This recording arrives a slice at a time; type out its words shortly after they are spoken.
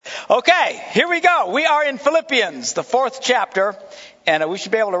Okay, here we go. We are in Philippians, the 4th chapter, and we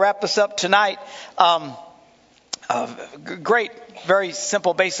should be able to wrap this up tonight. Great, very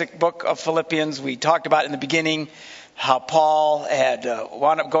simple, basic book of Philippians. We talked about in the beginning how Paul had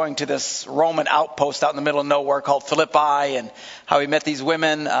wound up going to this Roman outpost out in the middle of nowhere called Philippi, and how he met these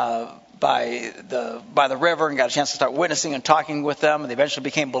women by the river and got a chance to start witnessing and talking with them, and they eventually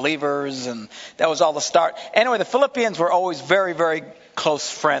became believers, and that was all the start. Anyway, the Philippians were always very, very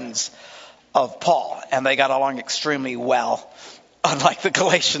close friends of Paul, and they got along extremely well, unlike the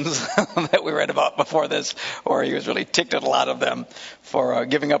Galatians that we read about before this, where he was really ticked at a lot of them for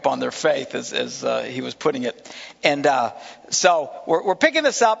giving up on their faith, as he was putting it. And so we're picking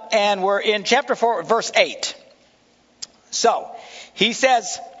this up, and we're in chapter 4, verse 8. So he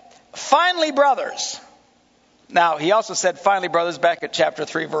says, "Finally, brothers." Now, he also said "finally, brothers" back at chapter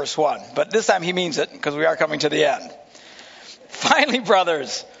 3, verse 1. But this time he means it, because we are coming to the end. "Finally,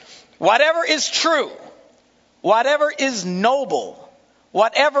 brothers, whatever is true, whatever is noble,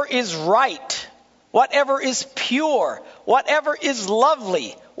 whatever is right, whatever is pure, whatever is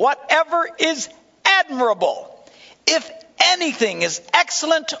lovely, whatever is admirable, if anything is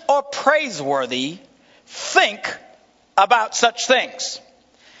excellent or praiseworthy, think about such things."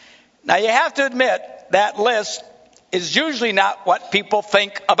 Now, you have to admit that list is usually not what people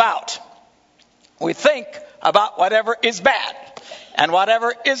think about. We think about whatever is bad and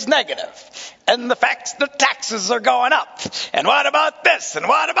whatever is negative, and the facts the taxes are going up, and what about this and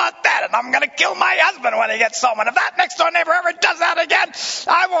what about that, and I'm going to kill my husband when he gets home, and if that next door neighbor ever does that again,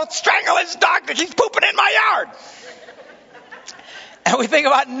 I will strangle his dog because he's pooping in my yard. And we think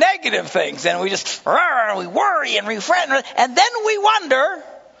about negative things, and we just we worry and we fret, and then we wonder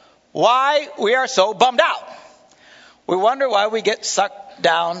why we are so bummed out. We wonder why we get sucked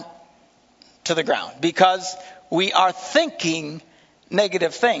down to the ground, because we are thinking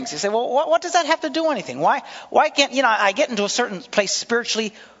negative things. You say, well, what does that have to do with anything? Why can't, I get into a certain place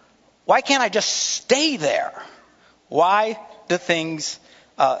spiritually, why can't I just stay there? Why do things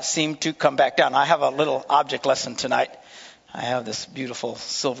seem to come back down? I have a little object lesson tonight. I have this beautiful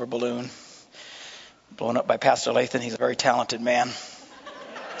silver balloon blown up by Pastor Lathan. He's a very talented man.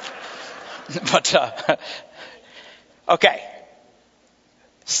 But, okay.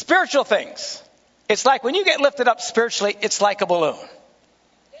 Spiritual things. It's like when you get lifted up spiritually, it's like a balloon.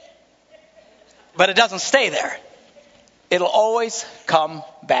 But it doesn't stay there. It'll always come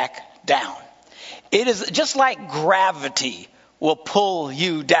back down. It is just like gravity will pull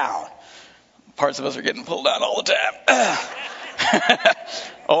you down. Parts of us are getting pulled down all the time.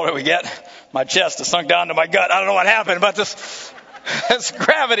 Older we get, my chest is sunk down to my gut. I don't know what happened, but this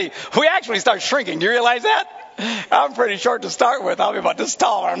gravity, we actually start shrinking. Do you realize that? I'm pretty short to start with. I'll be about this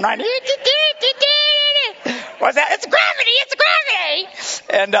tall. I'm 90. What's that? It's gravity.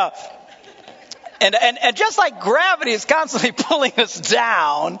 And just like gravity is constantly pulling us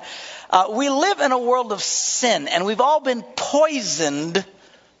down, we live in a world of sin, and we've all been poisoned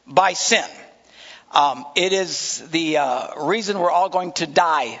by sin. It is the reason we're all going to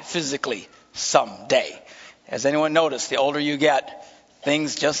die physically someday. Has anyone noticed, the older you get,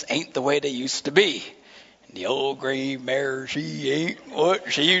 things just ain't the way they used to be. The old gray mare, she ain't what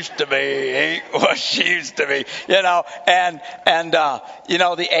she used to be, and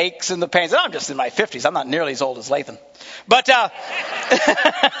the aches and the pains. And I'm just in my 50s. I'm not nearly as old as Lathan. But,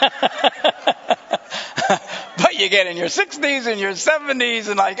 but you get in your 60s and your 70s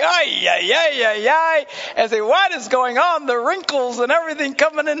and like, and say, what is going on? The wrinkles and everything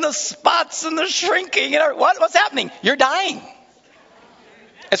coming in the spots and the shrinking. And what's happening? You're dying.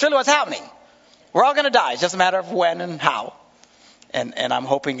 It's really what's happening. We're all going to die. It's just a matter of when and how. And I'm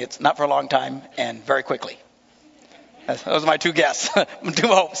hoping it's not for a long time and very quickly. Those are my two guesses, two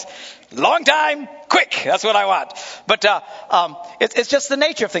hopes. Long time, quick. That's what I want. But it's just the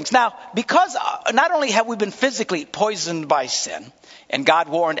nature of things. Now, because not only have we been physically poisoned by sin, and God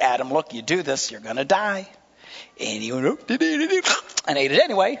warned Adam, look, you do this, you're going to die. And he went, and ate it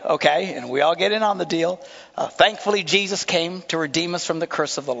anyway, okay, and we all get in on the deal. Thankfully, Jesus came to redeem us from the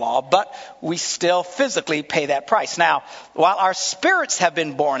curse of the law, but we still physically pay that price. Now, while our spirits have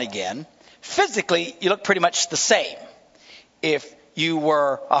been born again, physically, you look pretty much the same. If you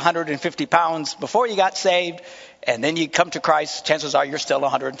were 150 pounds before you got saved, and then you come to Christ, chances are you're still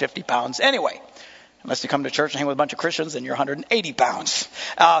 150 pounds anyway. Unless you come to church and hang with a bunch of Christians, and you're 180 pounds.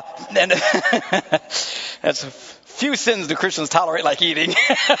 And that's a few sins do Christians tolerate, like eating.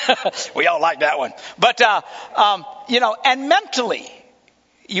 We all like that one. But, and mentally,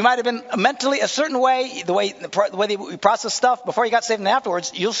 You might have been mentally a certain way, the way that we process stuff before you got saved and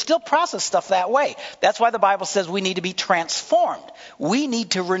afterwards, you'll still process stuff that way. That's why the Bible says we need to be transformed. We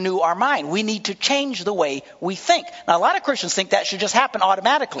need to renew our mind. We need to change the way we think. Now, a lot of Christians think that should just happen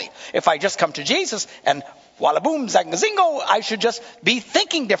automatically. If I just come to Jesus and walla boom, zangazingo, I should just be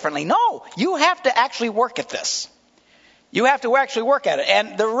thinking differently. No, you have to actually work at this. You have to actually work at it.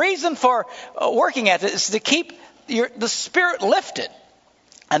 And the reason for working at it is to keep the spirit lifted.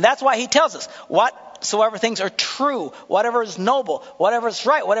 And that's why he tells us, whatsoever things are true, whatever is noble, whatever is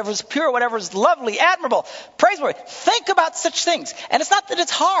right, whatever is pure, whatever is lovely, admirable, praiseworthy. Think about such things. And it's not that it's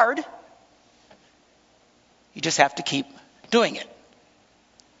hard. You just have to keep doing it.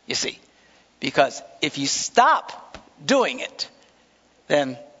 You see, because if you stop doing it,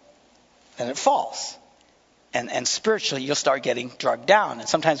 then it falls. And spiritually, you'll start getting drugged down. And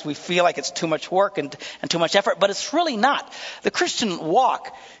sometimes we feel like it's too much work and too much effort, but it's really not. The Christian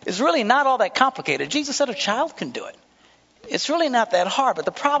walk is really not all that complicated. Jesus said a child can do it. It's really not that hard. But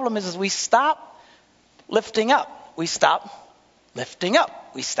the problem is we stop lifting up. We stop lifting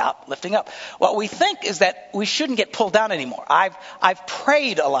up. We stop lifting up. What we think is that we shouldn't get pulled down anymore. I've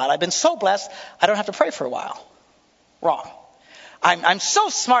prayed a lot. I've been so blessed, I don't have to pray for a while. Wrong. I'm so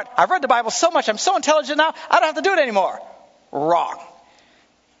smart. I've read the Bible so much. I'm so intelligent now. I don't have to do it anymore. Wrong.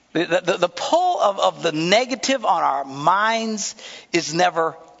 The pull of the negative on our minds is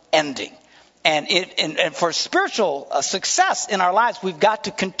never ending. And for spiritual success in our lives, we've got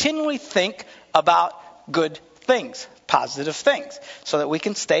to continually think about good things, positive things, so that we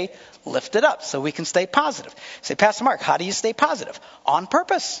can stay lifted up, so we can stay positive. Say, Pastor Mark, how do you stay positive? On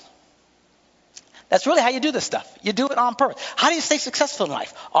purpose. That's really how you do this stuff. You do it on purpose. How do you stay successful in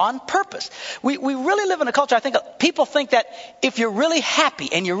life? On purpose. We really live in a culture, I think people think that if you're really happy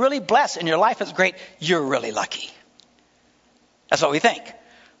and you're really blessed and your life is great, you're really lucky. That's what we think.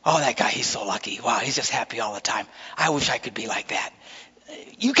 Oh, that guy, he's so lucky. Wow, he's just happy all the time. I wish I could be like that.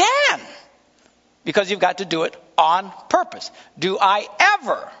 You can. Because you've got to do it on purpose. Do I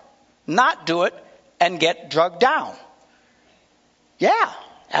ever not do it and get drugged down? Yeah.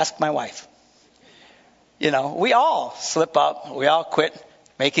 Ask my wife. You know, we all slip up. We all quit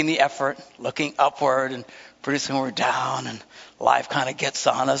making the effort, looking upward, and pretty soon we're down, and life kind of gets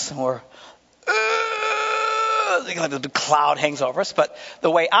on us, and we're, like the cloud hangs over us. But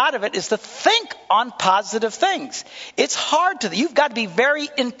the way out of it is to think on positive things. It's hard to, you've got to be very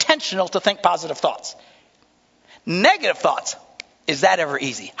intentional to think positive thoughts. Negative thoughts, is that ever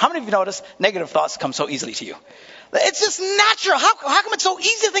easy? How many of you notice negative thoughts come so easily to you? It's just natural. How come it's so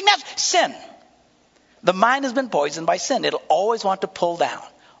easy to think natural? Sin. The mind has been poisoned by sin. It'll always want to pull down,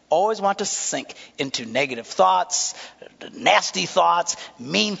 always want to sink into negative thoughts, nasty thoughts,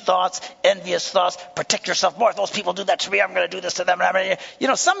 mean thoughts, envious thoughts. Protect yourself more. If those people do that to me, I'm going to do this to them. You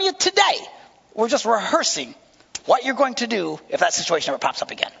know, some of you today, we're just rehearsing what you're going to do if that situation ever pops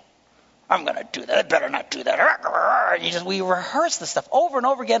up again. I'm going to do that. I better not do that. We rehearse this stuff over and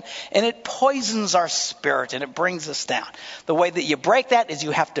over again, and it poisons our spirit, and it brings us down. The way that you break that is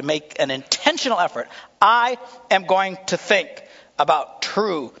you have to make an intentional effort. I am going to think about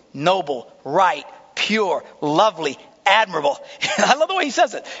true, noble, right, pure, lovely, admirable. I love the way he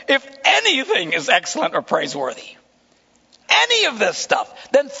says it. If anything is excellent or praiseworthy, any of this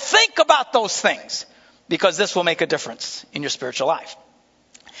stuff, then think about those things, because this will make a difference in your spiritual life.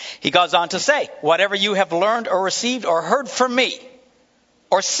 He goes on to say, whatever you have learned or received or heard from me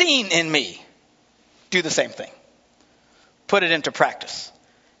or seen in me, do the same thing. Put it into practice.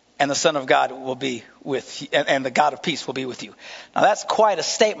 And the Son of God will be with you, and the God of peace will be with you. Now that's quite a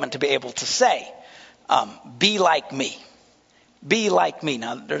statement to be able to say. Be like me. Be like me.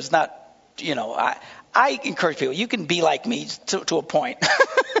 Now there's not, I encourage people, you can be like me to a point.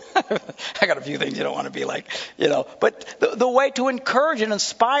 I got a few things you don't want to be like, But the way to encourage and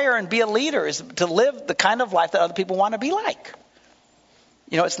inspire and be a leader is to live the kind of life that other people want to be like.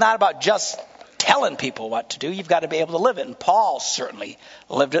 It's not about just telling people what to do. You've got to be able to live it. And Paul certainly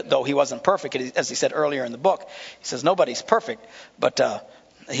lived it, though he wasn't perfect. As he said earlier in the book, he says nobody's perfect. But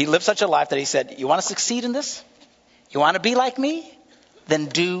he lived such a life that he said, you want to succeed in this? You want to be like me? Then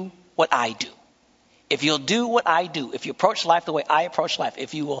do what I do. If you'll do what I do, if you approach life the way I approach life,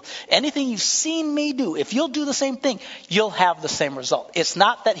 if you will, anything you've seen me do, if you'll do the same thing, you'll have the same result. It's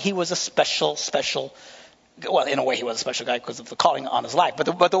not that he was a special, well, in a way he was a special guy because of the calling on his life,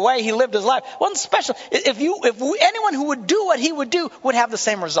 but the way he lived his life wasn't special. Anyone who would do what he would do would have the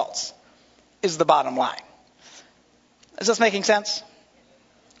same results, is the bottom line. Is this making sense?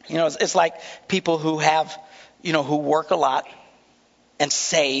 It's like people who have, who work a lot and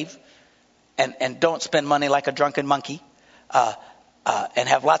save, and don't spend money like a drunken monkey, and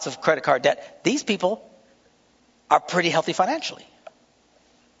have lots of credit card debt. These people are pretty healthy financially.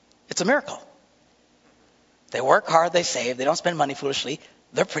 It's a miracle. They work hard, they save, they don't spend money foolishly.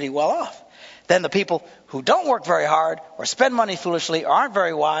 They're pretty well off. Then the people who don't work very hard or spend money foolishly or aren't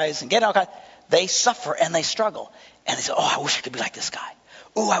very wise and get all kinds, they suffer and they struggle. And they say, oh, I wish I could be like this guy.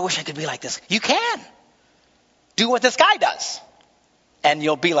 Oh, I wish I could be like this. You can. Do what this guy does. And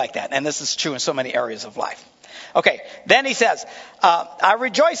you'll be like that. And this is true in so many areas of life. Okay, then he says, I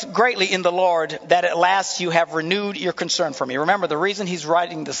rejoice greatly in the Lord that at last you have renewed your concern for me. Remember, the reason he's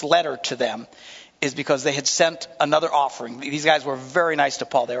writing this letter to them is because they had sent another offering. These guys were very nice to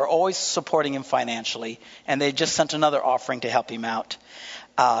Paul. They were always supporting him financially, and they just sent another offering to help him out.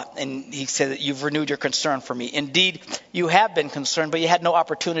 And he said that you've renewed your concern for me. Indeed, you have been concerned, but you had no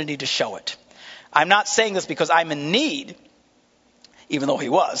opportunity to show it. I'm not saying this because I'm in need, even though he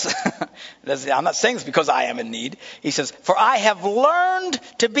was. I'm not saying this because I am in need. He says, for I have learned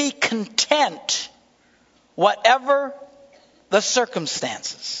to be content, whatever the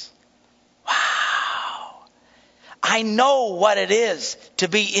circumstances. Wow. I know what it is to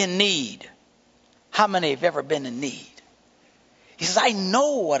be in need. How many have ever been in need? He says, I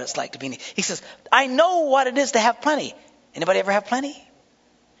know what it's like to be in need. He says, I know what it is to have plenty. Anybody ever have plenty?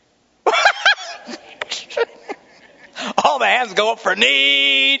 All the hands go up for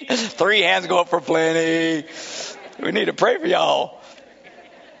need. 3 hands go up for plenty. We need to pray for y'all.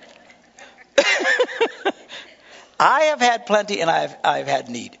 I have had plenty and I've had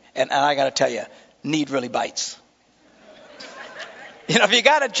need. And I got to tell you, need really bites. You know, if you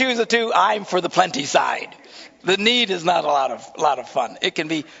got to choose the two, I'm for the plenty side. The need is not a lot of fun. It can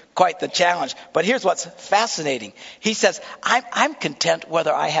be quite the challenge. But here's what's fascinating. He says, I'm content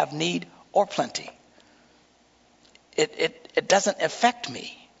whether I have need or plenty. It doesn't affect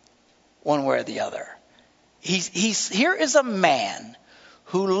me one way or the other. Here is a man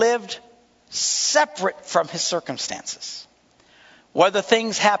who lived separate from his circumstances. Whether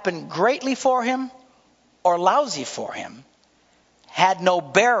things happened greatly for him or lousy for him had no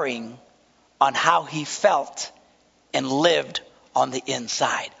bearing on how he felt and lived on the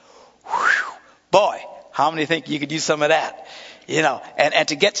inside. Whew. Boy, how many think you could use some of that? You know, and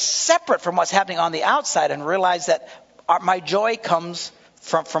to get separate from what's happening on the outside and realize that my joy comes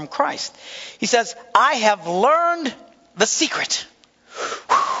from Christ. He says, I have learned the secret.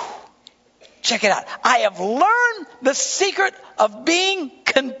 Whew. Check it out. I have learned the secret of being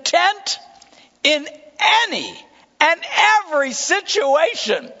content in any and every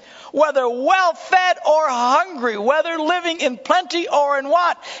situation, whether well-fed or hungry, whether living in plenty or in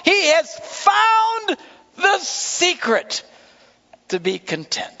want. He has found the secret to be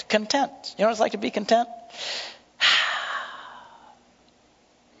content. Content. You know what it's like to be content?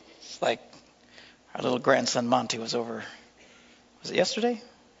 It's like our little grandson Monty was over. Was it yesterday?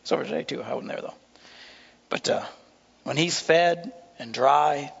 It's over today too. I wasn't there though. But when he's fed and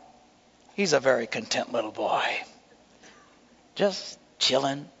dry, he's a very content little boy. Just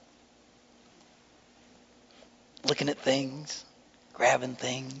chilling, looking at things, grabbing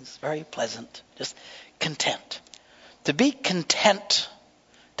things, very pleasant, just content. To be content,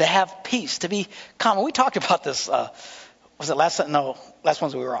 to have peace, to be calm. We talked about this, was it last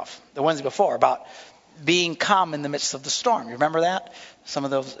Wednesday we were off, the Wednesday before, about being calm in the midst of the storm. You remember that? Some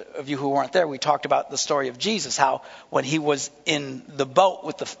of those of you who weren't there, we talked about the story of Jesus, how when he was in the boat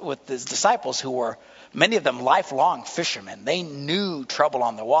with his disciples who were, many of them lifelong fishermen, they knew trouble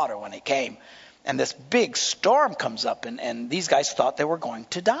on the water when it came. And this big storm comes up, and these guys thought they were going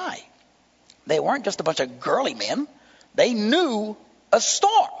to die. They weren't just a bunch of girly men. They knew a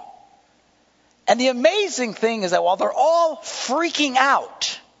storm. And the amazing thing is that while they're all freaking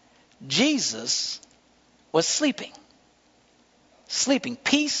out, Jesus was sleeping. Sleeping.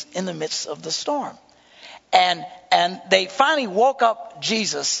 Peace in the midst of the storm. And they finally woke up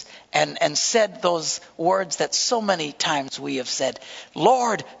Jesus and said those words that so many times we have said,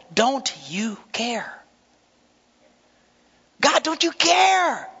 Lord, don't you care? God, don't you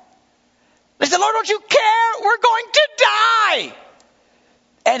care? They said, Lord, don't you care? We're going to die.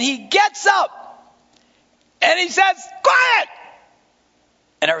 And he gets up and he says, quiet.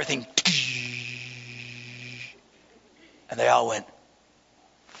 And everything. And they all went,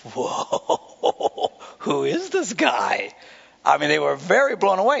 whoa, who is this guy? I mean, they were very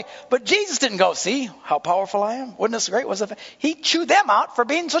blown away. But Jesus didn't go, see how powerful I am? Wasn't this great? He chewed them out for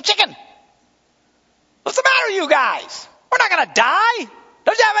being so chicken. What's the matter, you guys? We're not going to die.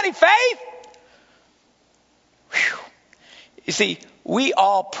 Don't you have any faith? Whew. You see, we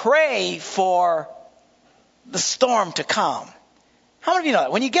all pray for the storm to calm. How many of you know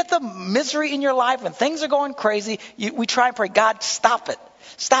that? When you get the misery in your life and things are going crazy, we try and pray, God, stop it.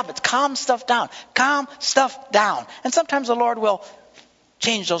 Stop it. Calm stuff down. Calm stuff down. And sometimes the Lord will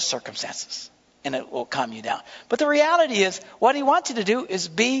change those circumstances and it will calm you down. But the reality is, what he wants you to do is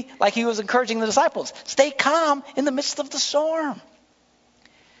be like he was encouraging the disciples. Stay calm in the midst of the storm.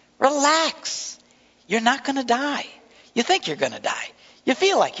 Relax. You're not going to die. You think you're going to die. You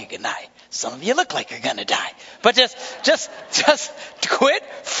feel like you can die. Some of you look like you're going to die. But just quit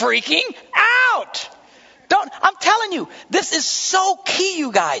freaking out. I'm telling you, this is so key,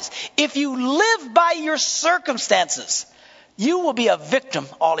 you guys. If you live by your circumstances, you will be a victim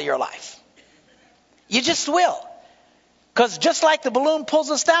all of your life. You just will. Because just like the balloon pulls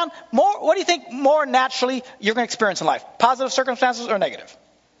us down, what do you think more naturally you're going to experience in life? Positive circumstances or negative?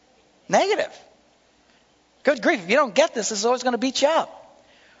 Negative. Good grief, if you don't get this is always going to beat you up.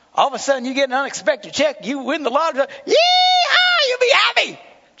 All of a sudden you get an unexpected check, you win the lottery, yee-haw, you'll be happy,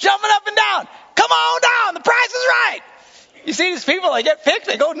 jumping up and down. Come on down, the price is right. You see these people, they get picked,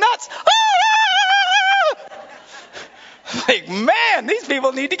 they go nuts. Like, man, these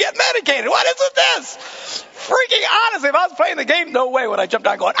people need to get medicated. What is with this? Freaking honestly, if I was playing the game, no way would I jump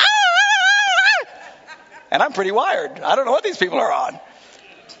down going, and I'm pretty wired. I don't know what these people are on.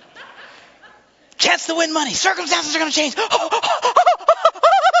 Chance to win money. Circumstances are going to change.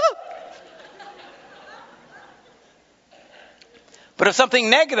 But if something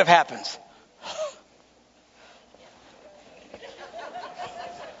negative happens,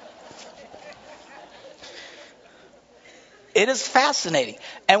 it is fascinating.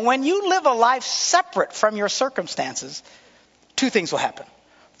 And when you live a life separate from your circumstances, two things will happen.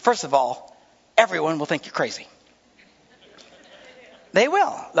 First of all, everyone will think you're crazy. They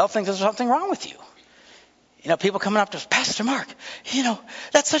will. They'll think there's something wrong with you. You know, people coming up to us, Pastor Mark, you know,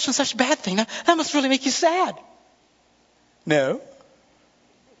 that's such and such a bad thing. That must really make you sad. No.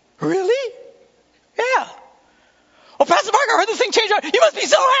 Really? Yeah. Well, Pastor Mark, I heard this thing changed. You must be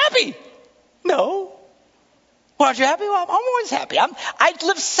so happy. No. Well, aren't you happy? Well, I'm always happy. I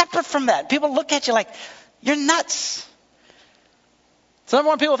live separate from that. People look at you like, you're nuts. So number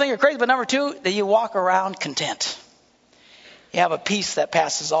one, people think you're crazy. But number two, that you walk around content. You have a peace that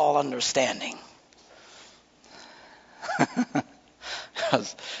passes all understanding. I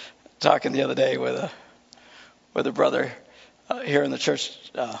was talking the other day with a brother here in the church,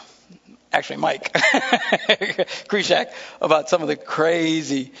 actually Mike Krishak, about some of the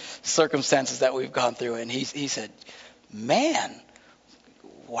crazy circumstances that we've gone through. And he said, man,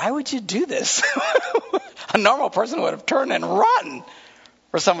 why would you do this? A normal person would have turned and run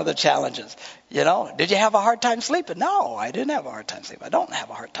for some of the challenges. You know, did you have a hard time sleeping? No, I didn't have a hard time sleeping. I don't have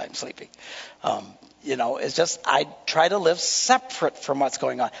a hard time sleeping. You know, it's just I try to live separate from what's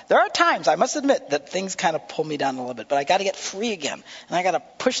going on. There are times, I must admit, that things kind of pull me down a little bit, but I got to get free again. And I got to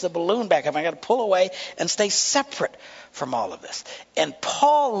push the balloon back up. I got to pull away and stay separate from all of this. And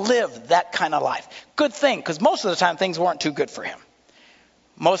Paul lived that kind of life. Good thing, because most of the time things weren't too good for him.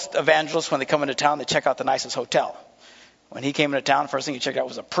 Most evangelists, when they come into town, they check out the nicest hotel. When he came into town, first thing he checked out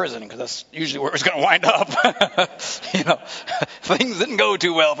was a prison, because that's usually where it's going to wind up. You know, things didn't go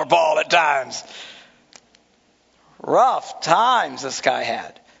too well for Paul at times. Rough times this guy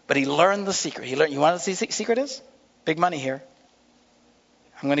had. But he learned the secret. You want to see what the secret is? Big money here.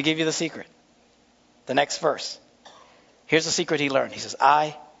 I'm going to give you the secret. The next verse. Here's the secret he learned. He says,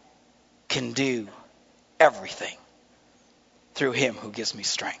 I can do everything through him who gives me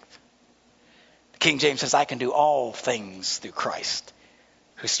strength. The King James says, I can do all things through Christ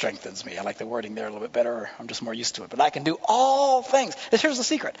who strengthens me. I like the wording there a little bit better. I'm just more used to it. But I can do all things. Here's the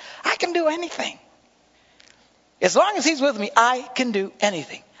secret. I can do anything. As long as he's with me, I can do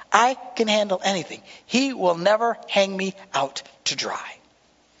anything. I can handle anything. He will never hang me out to dry.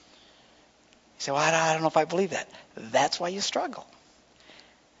 You say, well, I don't know if I believe that. That's why you struggle.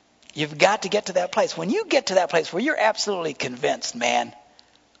 You've got to get to that place. When you get to that place where you're absolutely convinced, man,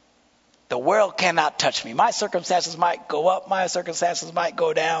 the world cannot touch me. My circumstances might go up. My circumstances might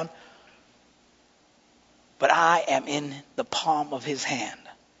go down. But I am in the palm of his hand.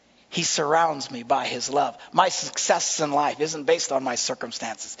 He surrounds me by his love. My success in life isn't based on my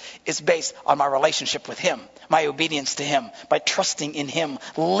circumstances. It's based on my relationship with him, my obedience to him, by trusting in him,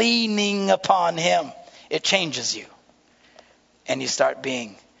 leaning upon him. It changes you. And you start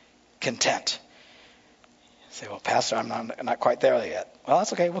being content. You say, well, Pastor, I'm not quite there yet. Well,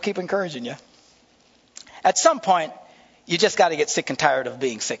 that's okay. We'll keep encouraging you. At some point, you just got to get sick and tired of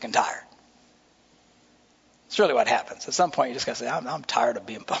being sick and tired. It's really what happens. At some point, you just got to say, I'm tired of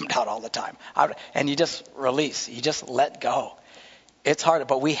being bummed out all the time. And you just release. You just let go. It's hard,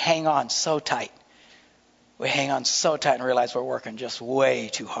 but we hang on so tight. we hang on so tight and realize we're working just way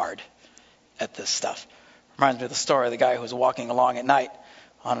too hard at this stuff. Reminds me of the story of the guy who was walking along at night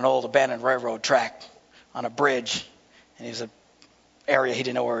on an old abandoned railroad track on a bridge. And he was in an area he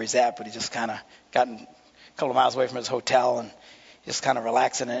didn't know where he's at, but he just kind of gotten a couple of miles away from his hotel and just kind of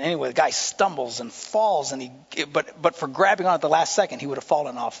relaxing. And anyway, the guy stumbles and falls, and but for grabbing on at the last second, he would have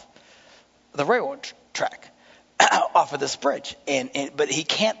fallen off the railroad track, off of this bridge. But he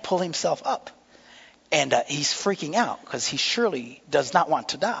can't pull himself up. And he's freaking out because he surely does not want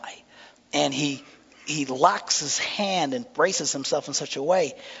to die. And he locks his hand and braces himself in such a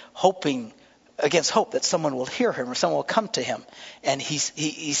way, hoping against hope that someone will hear him or someone will come to him. And he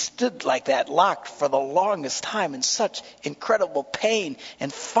stood like that, locked for the longest time in such incredible pain.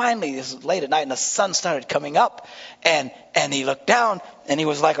 And finally, this was late at night, and the sun started coming up. And he looked down, and he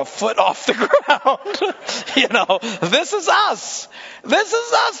was like a foot off the ground. This is us. This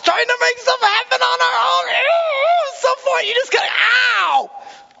is us trying to make stuff happen on our own. At some point, you just go, ow!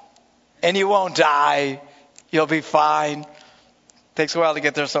 And you won't die. You'll be fine. Takes a while to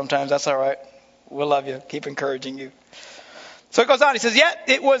get there sometimes. That's all right. We'll love you. Keep encouraging you. So it goes on. He says, yet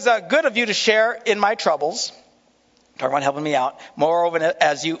it was good of you to share in my troubles. Talking about helping me out. Moreover,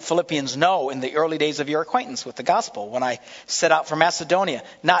 as you Philippians know, in the early days of your acquaintance with the gospel, when I set out for Macedonia,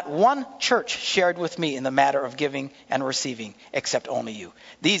 not one church shared with me in the matter of giving and receiving, except only you.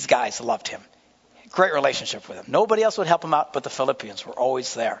 These guys loved him. Great relationship with him. Nobody else would help him out, but the Philippians were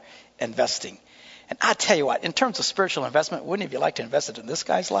always there investing. And I tell you what, in terms of spiritual investment, wouldn't you like to invest it in this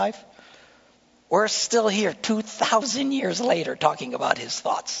guy's life? We're still here 2,000 years later talking about his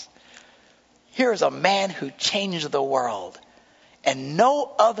thoughts. Here's a man who changed the world. And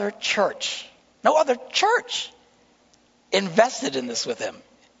no other church invested in this with him.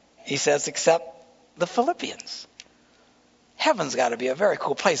 He says, except the Philippians. Heaven's got to be a very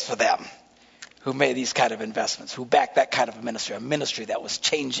cool place for them who made these kind of investments, who backed that kind of a ministry that was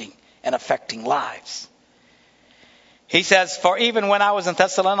changing and affecting lives. He says, for even when I was in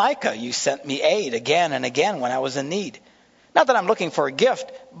Thessalonica, you sent me aid again and again when I was in need. Not that I'm looking for a gift,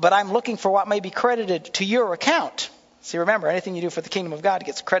 but I'm looking for what may be credited to your account. See, remember, anything you do for the kingdom of God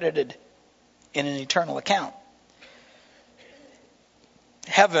gets credited in an eternal account.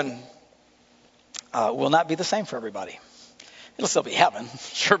 Heaven will not be the same for everybody. It'll still be heaven.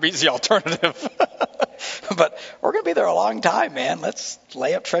 Sure beats the alternative. But we're going to be there a long time, man. Let's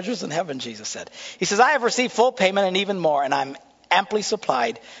lay up treasures in heaven, Jesus said. He says, I have received full payment and even more, and I'm amply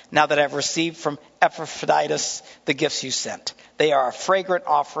supplied now that I've received from Epaphroditus the gifts you sent. They are a fragrant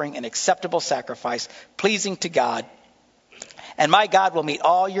offering, an acceptable sacrifice, pleasing to God. And my God will meet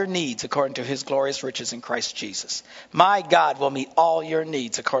all your needs according to his glorious riches in Christ Jesus. My God will meet all your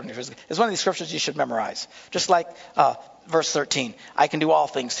needs according to his... It's one of these scriptures you should memorize. Just like verse 13, I can do all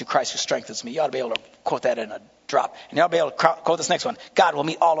things through Christ who strengthens me. You ought to be able to quote that in a drop. And you ought to be able to quote this next one. God will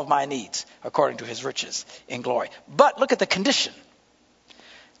meet all of my needs according to his riches in glory. But look at the condition.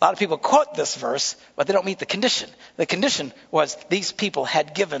 A lot of people quote this verse, but they don't meet the condition. The condition was these people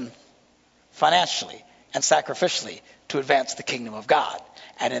had given financially and sacrificially to advance the kingdom of God.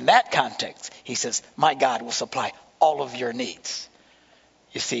 And in that context, he says, my God will supply all of your needs.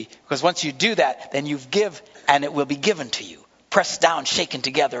 You see, because once you do that, then you give and it will be given to you. Pressed down, shaken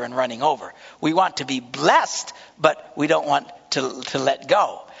together, and running over. We want to be blessed, but we don't want to let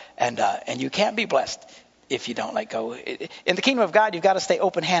go. And you can't be blessed if you don't let go. In the kingdom of God, you've got to stay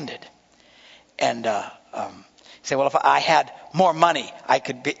open-handed. And say, well, if I had more money, I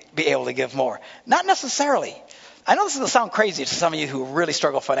could be able to give more. Not necessarily. I know this is going to sound crazy to some of you who really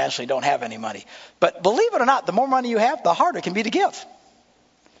struggle financially, don't have any money. But believe it or not, the more money you have, the harder it can be to give.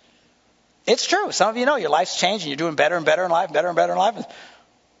 It's true. Some of you know your life's changed and you're doing better and better in life, better and better in life.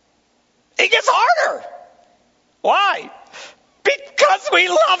 It gets harder. Why? Because we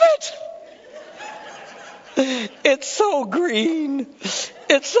love it. It's so green.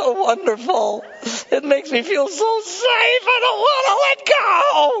 It's so wonderful. It makes me feel so safe. I don't want to let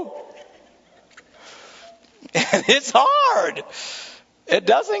go. And it's hard. It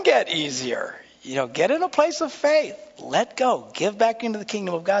doesn't get easier. Get in a place of faith. Let go. Give back into the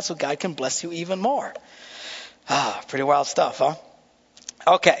kingdom of God so God can bless you even more. Pretty wild stuff, huh?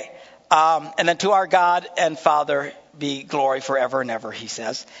 Okay. And then to our God and Father be glory forever and ever, he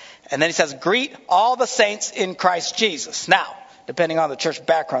says. And then he says, greet all the saints in Christ Jesus. Now, depending on the church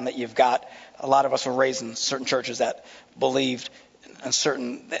background that you've got, a lot of us were raised in certain churches that believed in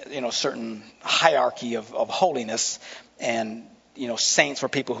certain hierarchy of holiness. And saints were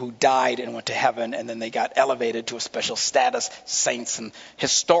people who died and went to heaven, and then they got elevated to a special status, saints. And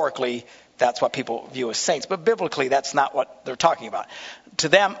historically, that's what people view as saints. But biblically, that's not what they're talking about. to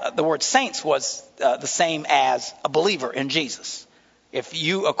them, the word saints was the same as a believer in Jesus. If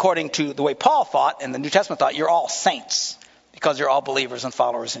you, according to the way Paul thought and the New Testament thought, you're all saints because you're all believers and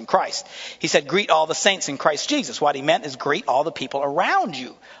followers in Christ. He said, greet all the saints in Christ Jesus. What he meant is greet all the people around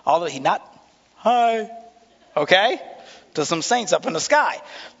you. Hi, okay? To some saints up in the sky.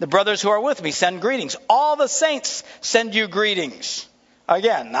 The brothers who are with me send greetings. All the saints send you greetings.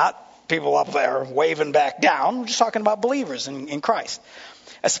 Again, not people up there waving back down. We're just talking about believers in Christ.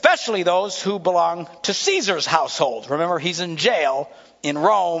 Especially those who belong to Caesar's household. Remember, he's in jail in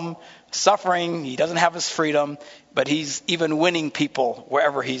Rome, suffering. He doesn't have his freedom, but he's even winning people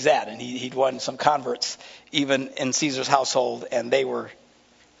wherever he's at. And he'd won some converts even in Caesar's household, and they were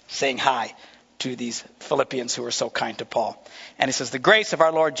saying hi to these Philippians who were so kind to Paul. And he says, the grace of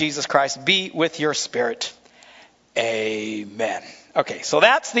our Lord Jesus Christ be with your spirit. Amen. Okay, so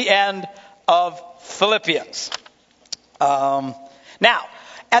that's the end of Philippians. Now,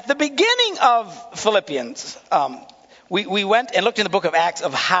 at the beginning of Philippians, we went and looked in the book of Acts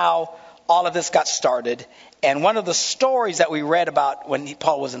of how all of this got started. And one of the stories that we read about when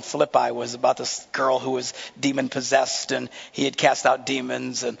Paul was in Philippi was about this girl who was demon-possessed, and he had cast out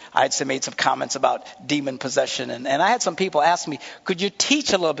demons. And I had made some comments about demon possession. And I had some people ask me, could you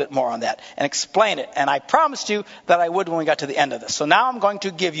teach a little bit more on that and explain it? And I promised you that I would when we got to the end of this. So now I'm going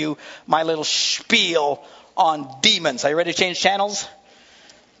to give you my little spiel on demons. Are you ready to change channels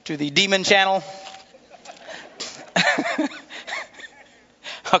to the demon channel?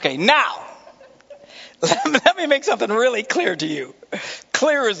 Okay, now, let me make something really clear to you.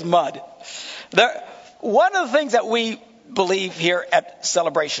 Clear as mud. One of the things that we believe here at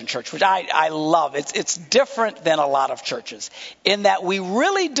Celebration Church, which I love, it's different than a lot of churches, in that we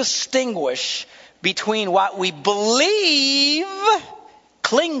really distinguish between what we believe,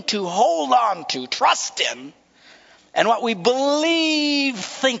 cling to, hold on to, trust in, and what we believe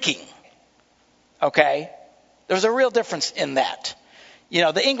thinking. Okay? There's a real difference in that. You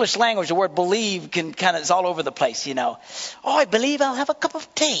know, the English language, the word believe is all over the place, you know. Oh, I believe I'll have a cup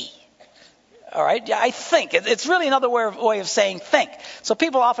of tea. All right? Yeah, I think. It's really another way of saying think. So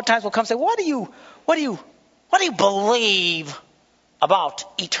people oftentimes will come and say, what do you believe about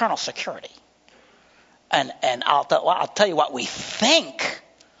eternal security? And I'll tell you what we think,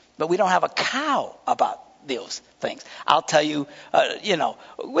 but we don't have a cow about those things. I'll tell you,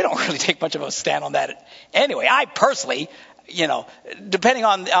 we don't really take much of a stand on that. Anyway, I personally, depending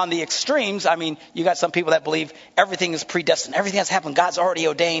on the extremes, I mean, you got some people that believe everything is predestined. Everything that's happened, God's already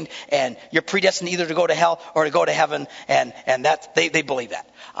ordained, and you're predestined either to go to hell or to go to heaven, and that they believe that.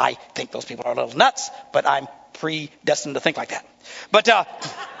 I think those people are a little nuts, but I'm predestined to think like that. But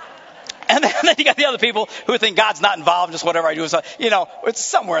and then you got the other people who think God's not involved, just whatever I do. So, it's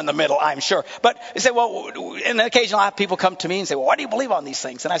somewhere in the middle, I'm sure. But they say, and occasionally I'll have people come to me and say, well, why do you believe on these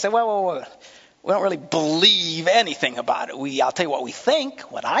things? And I say, well, we don't really believe anything about it. I'll tell you what we think,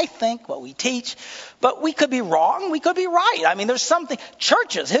 what I think, what we teach. But we could be wrong. We could be right. I mean, there's something.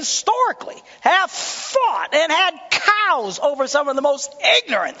 Churches historically have fought and had cows over some of the most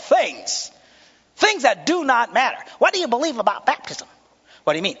ignorant things. Things that do not matter. What do you believe about baptism?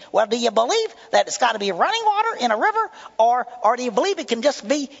 What do you mean? Well, do you believe that it's got to be running water in a river, or do you believe it can just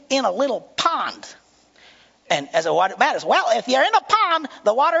be in a little pond? And as to what it matters, well, if you're in a pond,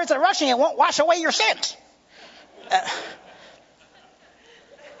 the water isn't rushing, it won't wash away your sins.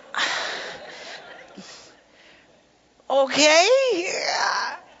 Okay,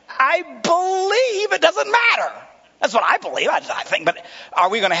 I believe it doesn't matter. That's what I believe, I think. But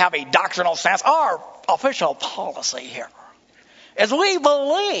are we going to have a doctrinal stance? Our official policy here is we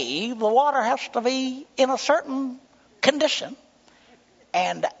believe the water has to be in a certain condition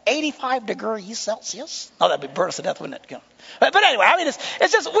and 85 degrees Celsius. Oh, that'd be burn us to death, wouldn't it? But anyway, I mean,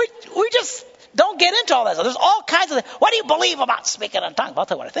 it's just, we just don't get into all that stuff. There's all kinds of things. What do you believe about speaking in tongues? I'll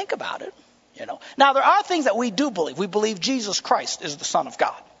tell you what I think about it. Now, there are things that we do believe. We believe Jesus Christ is the Son of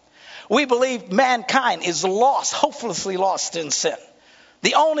God. We believe mankind is lost, hopelessly lost in sin.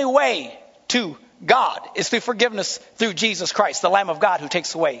 The only way to God is through forgiveness through Jesus Christ, the Lamb of God who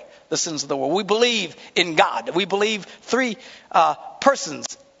takes away the sins of the world. We believe in God. We believe three persons,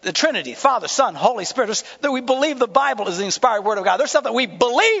 the Trinity, Father, Son, Holy Spirit. That we believe the Bible is the inspired Word of God. There's stuff that we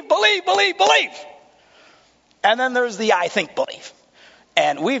believe. And then there's the I think belief.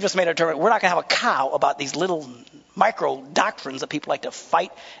 And we've just made a determination. We're not going to have a cow about these little micro doctrines that people like to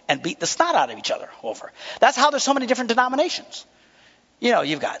fight and beat the snot out of each other over. That's how there's so many different denominations.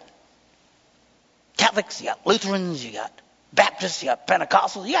 You've got Catholics, you got Lutherans, you got Baptists, you got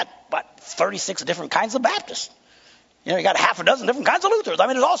Pentecostals, you got 36 different kinds of Baptists. You got half a dozen different kinds of Lutherans. I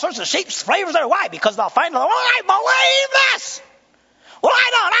mean, there's all sorts of shapes, flavors there. Why? Because they'll find, I believe this. Well,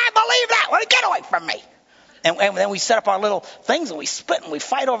 I believe that. Well, get away from me. And then we set up our little things and we split and we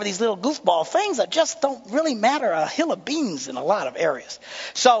fight over these little goofball things that just don't really matter a hill of beans in a lot of areas.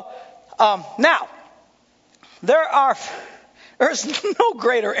 So now, there's no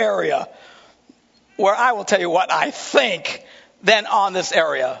greater area where I will tell you what I think than on this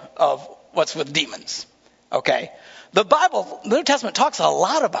area of what's with demons. Okay? The Bible, the New Testament talks a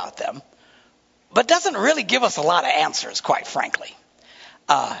lot about them, but doesn't really give us a lot of answers, quite frankly.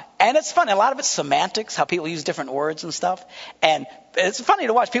 And it's funny, a lot of it's semantics, how people use different words and stuff. And it's funny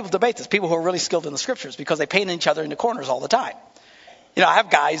to watch people debate this, people who are really skilled in the scriptures, because they paint each other into corners all the time. You know, I have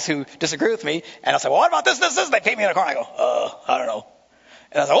guys who disagree with me, and I'll say, well, what about this? They paint me in a corner. I go, I don't know.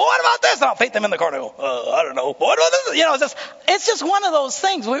 And I say, well, what about this? And I'll paint them in the corner. I go, I don't know. What about this? You know, it's just one of those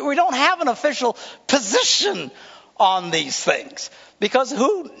things. We don't have an official position on these things, because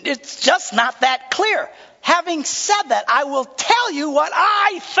it's just not that clear. Having said that, I will tell you what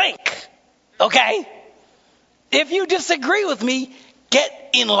I think, okay? If you disagree with me, get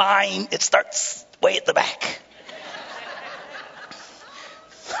in line. It starts way at the back.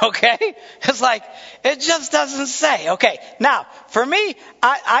 Okay? It's like, it just doesn't say. Okay, now, for me,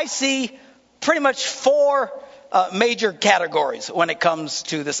 I see pretty much four major categories when it comes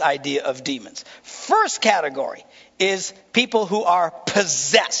to this idea of demons. First category is people who are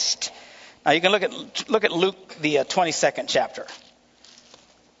possessed. Now you can look at Luke, the 22nd chapter.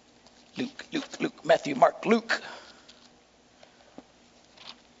 Luke, Matthew, Mark, Luke.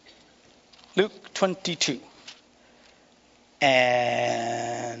 Luke 22.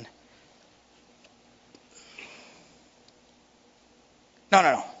 And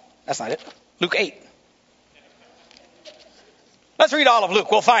no, that's not it. Luke 8. Let's read all of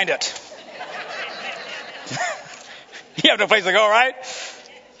Luke. We'll find it. You have no place to go, right?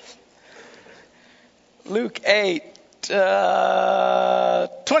 Luke 8,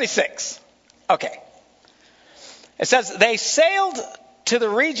 26. Okay. It says, they sailed to the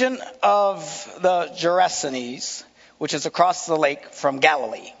region of the Gerasenes, which is across the lake from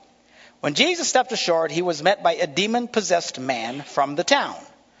Galilee. When Jesus stepped ashore, he was met by a demon-possessed man from the town.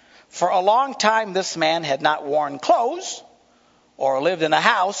 For a long time, this man had not worn clothes or lived in a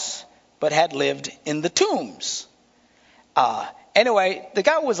house, but had lived in the tombs. Anyway, the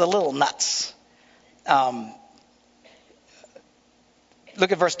guy was a little nuts.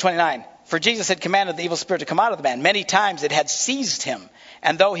 Look at verse 29. For Jesus had commanded the evil spirit to come out of the man. Many times it had seized him.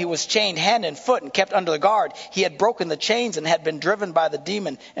 And though he was chained hand and foot and kept under the guard, he had broken the chains and had been driven by the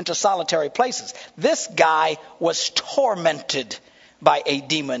demon into solitary places. This guy was tormented by a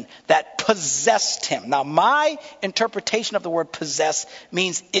demon that possessed him. Now, my interpretation of the word possess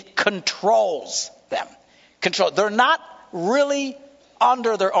means it controls them. They're not really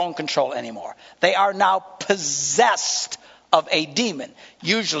under their own control anymore. They are now possessed of a demon.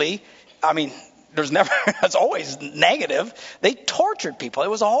 Usually, it's always negative. They tortured people. It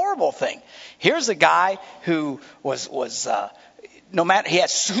was a horrible thing. Here's a guy who was no matter, he had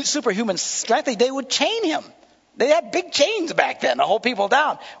superhuman strength. They would chain him. They had big chains back then to hold people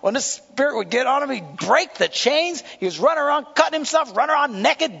down. When the spirit would get on him, he'd break the chains. He was running around, cutting himself, running around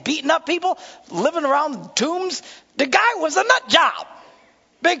naked, beating up people, living around tombs. The guy was a nut job.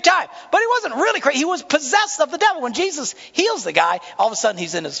 Big time. But he wasn't really crazy. He was possessed of the devil. When Jesus heals the guy, all of a sudden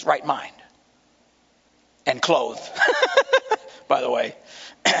he's in his right mind. And clothed. By the way,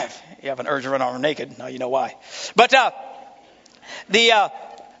 if you have an urge to run around naked, now you know why. But I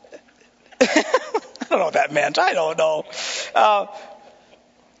don't know what that meant. I don't know.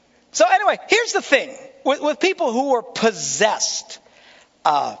 So anyway, here's the thing. With people who were possessed,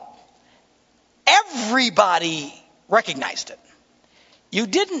 everybody recognized it. You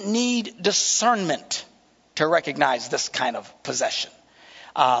didn't need discernment to recognize this kind of possession.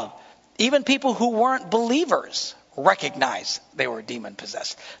 Even people who weren't believers recognized they were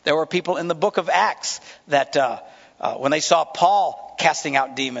demon-possessed. There were people in the book of Acts that when they saw Paul casting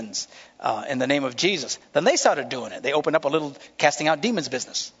out demons in the name of Jesus, then they started doing it. They opened up a little casting out demons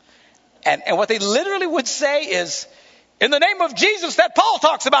business. And what they literally would say is, in the name of Jesus that Paul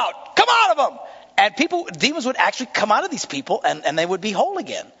talks about, come out of them. And demons would actually come out of these people and they would be whole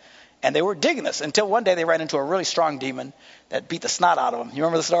again. And they were digging this until one day they ran into a really strong demon that beat the snot out of them. You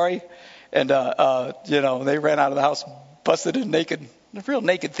remember the story? And, they ran out of the house, busted in naked. A real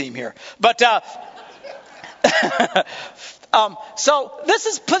naked theme here. But, so this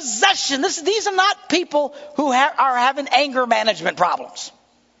is possession. These are not people who are having anger management problems.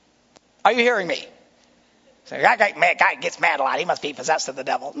 Are you hearing me? So that guy gets mad a lot. He must be possessed of the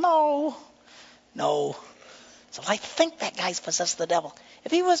devil. No. So I think that guy's possessed of the devil.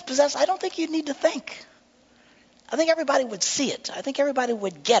 If he was possessed, I don't think you'd need to think. I think everybody would see it. I think everybody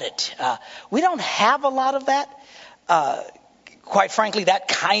would get it. We don't have a lot of that. Quite frankly, that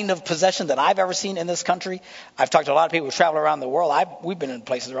kind of possession that I've ever seen in this country. I've talked to a lot of people who travel around the world. We've been in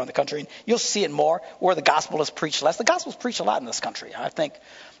places around the country, and you'll see it more where the gospel is preached less. The gospel is preached a lot in this country. I think,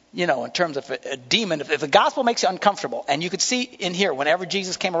 in terms of a demon, if the gospel makes you uncomfortable, and you could see in here, whenever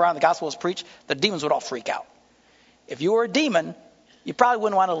Jesus came around, the gospel was preached, the demons would all freak out. If you were a demon, you probably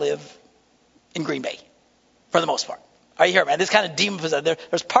wouldn't want to live in Green Bay, for the most part. Are you here, man? This kind of demon possession.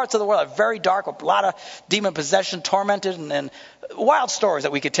 There's parts of the world that are very dark, with a lot of demon possession, tormented, and wild stories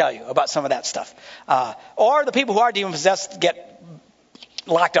that we could tell you about some of that stuff. Or the people who are demon possessed get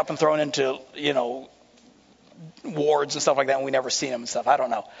locked up and thrown into, wards and stuff like that, and we never seen them and stuff. I don't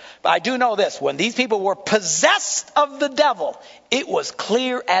know. But I do know this. When these people were possessed of the devil, it was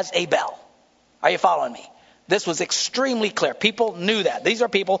clear as a bell. Are you following me? This was extremely clear. People knew that. These are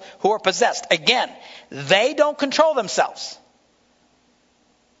people who are possessed. Again, they don't control themselves.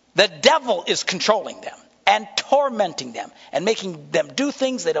 The devil is controlling them and tormenting them and making them do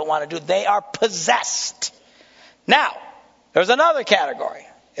things they don't want to do. They are possessed. Now, there's another category.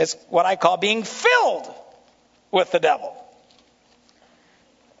 It's what I call being filled with the devil.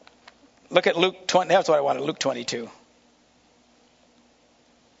 Look at Luke 20. That's what I wanted, Luke 22.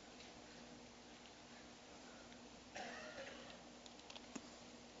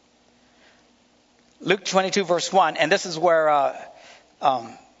 Luke 22, verse 1, and this is where,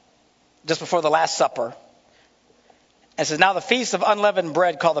 just before the Last Supper, it says, "Now the feast of unleavened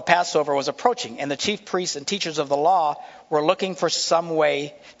bread called the Passover was approaching, and the chief priests and teachers of the law were looking for some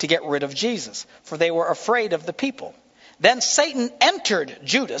way to get rid of Jesus, for they were afraid of the people. Then Satan entered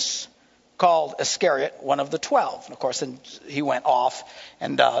Judas, called Iscariot, one of the 12. And of course, then he went off,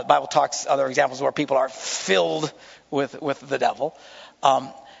 and the Bible talks other examples where people are filled with the devil.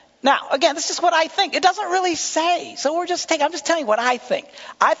 Now, again, this is what I think. It doesn't really say. So I'm just telling you what I think.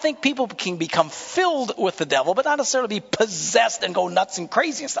 I think people can become filled with the devil, but not necessarily be possessed and go nuts and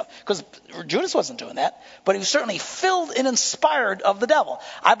crazy and stuff. Because Judas wasn't doing that. But he was certainly filled and inspired of the devil.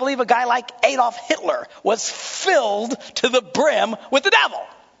 I believe a guy like Adolf Hitler was filled to the brim with the devil.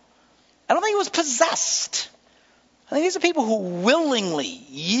 I don't think he was possessed. I think these are people who willingly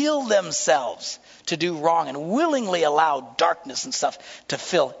yield themselves to do wrong and willingly allow darkness and stuff to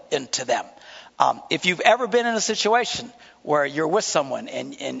fill into them. If you've ever been in a situation where you're with someone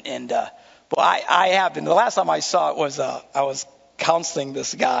I have been. The last time I saw it was I was counseling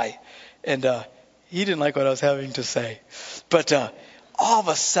this guy, and he didn't like what I was having to say. But all of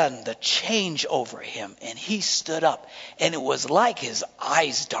a sudden, the change over him, and he stood up, and it was like his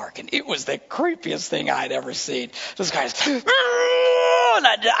eyes darkened. It was the creepiest thing I'd ever seen. This guy's, and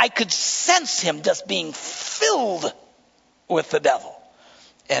I could sense him just being filled with the devil.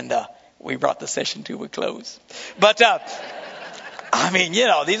 And we brought the session to a close. But these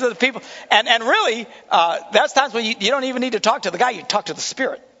are the people, and really, that's times when you don't even need to talk to the guy. You talk to the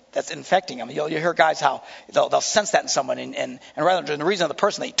Spirit that's infecting them. You'll hear guys how they'll sense that in someone, and rather than the reason of the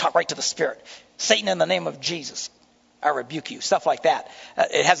person, they talk right to the Spirit. Satan, in the name of Jesus, I rebuke you. Stuff like that.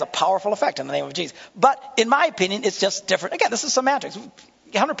 It has a powerful effect in the name of Jesus. But in my opinion, it's just different. Again, this is semantics.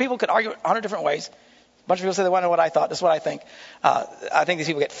 100 people could argue 100 different ways. A bunch of people say they want to know what I thought. This is what I think. I think these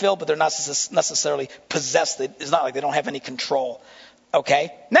people get filled, but they're not necessarily possessed. It's not like they don't have any control.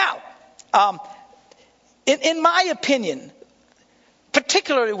 Okay? Now, in my opinion,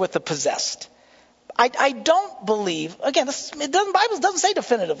 particularly with the possessed, I don't believe, again, the Bible doesn't say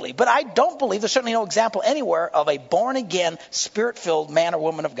definitively, but I don't believe, there's certainly no example anywhere of a born-again, spirit-filled man or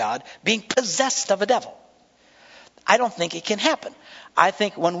woman of God being possessed of a devil. I don't think it can happen. I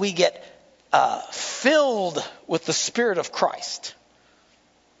think when we get filled with the Spirit of Christ,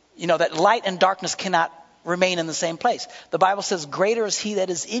 that light and darkness cannot remain in the same place. The Bible says, greater is he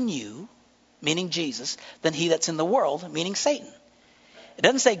that is in you, meaning Jesus, than he that's in the world, meaning Satan. It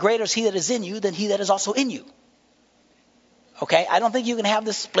doesn't say greater is he that is in you than he that is also in you. Okay? I don't think you can have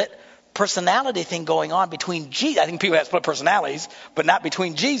this split personality thing going on between Jesus. I think people have split personalities, but not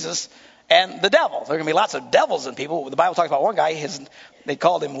between Jesus and the devil. There are going to be lots of devils in people. The Bible talks about one guy, they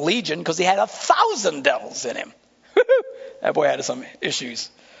called him Legion because he had 1,000 devils in him. That boy had some issues.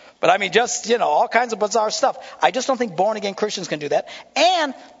 But all kinds of bizarre stuff. I just don't think born-again Christians can do that.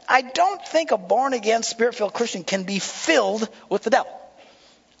 And I don't think a born-again, spirit-filled Christian can be filled with the devil.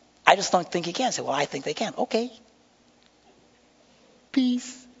 I just don't think he can. Say, well, I think they can. Okay.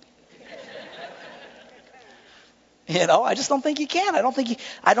 Peace. I just don't think you can. I don't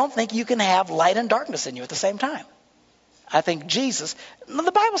think you can have light and darkness in you at the same time. I think Jesus,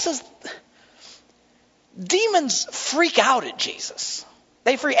 the Bible says demons freak out at Jesus.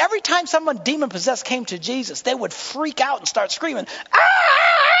 They freak. Every time someone demon-possessed came to Jesus, they would freak out and start screaming,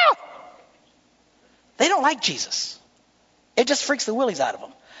 "Ah!" They don't like Jesus. It just freaks the willies out of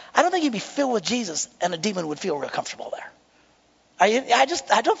them. I don't think you'd be filled with Jesus and a demon would feel real comfortable there. I just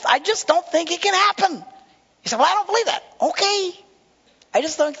don't think it can happen. You say, well, I don't believe that. Okay. I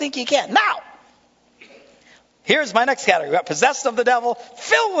just don't think you can. Now, here's my next category. We've got possessed of the devil,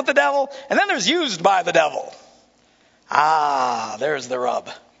 filled with the devil, and then there's used by the devil. Ah, there's the rub.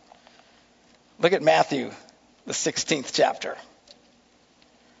 Look at Matthew, the 16th chapter.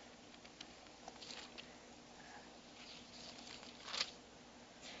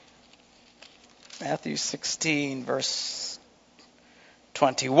 Matthew 16, verse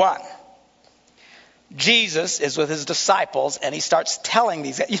 21. Jesus is with his disciples, and he starts telling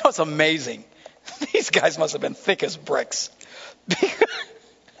these guys, you know, it's amazing. These guys must have been thick as bricks.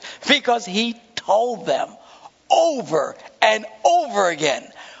 Because he told them over and over again,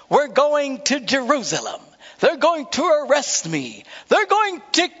 we're going to Jerusalem. They're going to arrest me. They're going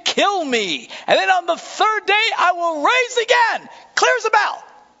to kill me. And then on the third day, I will rise again. Clear as a bell.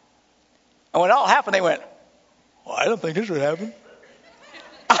 And when it all happened, they went, well, I don't think this would happen.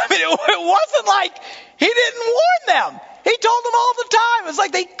 I mean, it wasn't like he didn't warn them. He told them all the time. It's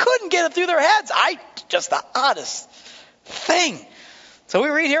like they couldn't get it through their heads. Just the oddest thing. So we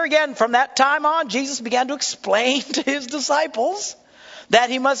read here again, from that time on, Jesus began to explain to his disciples that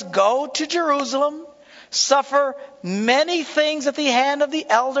he must go to Jerusalem, suffer many things at the hand of the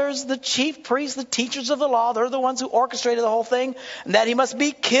elders, the chief priests, the teachers of the law. They're the ones who orchestrated the whole thing. And that he must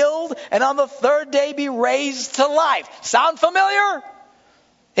be killed and on the third day be raised to life. Sound familiar?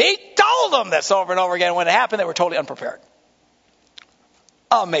 He told them this over and over again. When it happened, they were totally unprepared.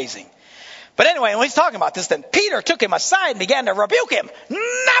 Amazing. But anyway, when he's talking about this, then Peter took him aside and began to rebuke him. Never,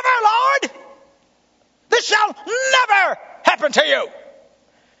 Lord! This shall never happen to you!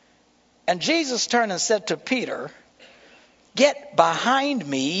 And Jesus turned and said to Peter, get behind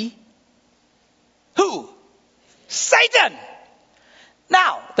me. Who? Satan!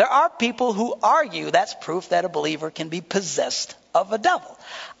 Now, there are people who argue that's proof that a believer can be possessed of a devil.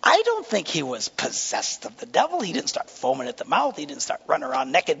 I don't think he was possessed of the devil. He didn't start foaming at the mouth. He didn't start running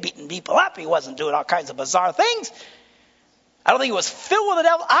around naked, beating people up. He wasn't doing all kinds of bizarre things. I don't think he was filled with the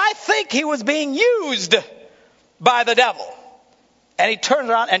devil. I think he was being used by the devil. And he turned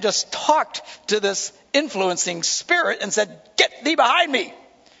around and just talked to this influencing spirit and said, get thee behind me.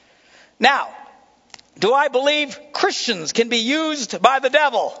 Now, do I believe Christians can be used by the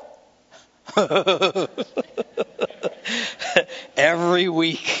devil? Every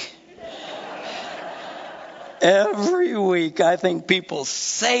week. Every week, I think people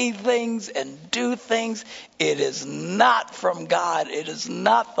say things and do things. It is not from God. It is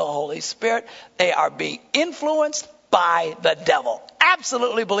not the Holy Spirit. They are being influenced by the devil.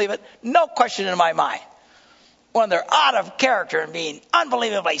 Absolutely believe it. No question in my mind. When they're out of character and being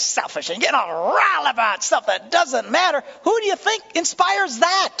unbelievably selfish and getting all riled about stuff that doesn't matter, who do you think inspires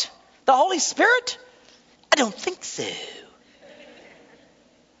that? The Holy Spirit? I don't think so.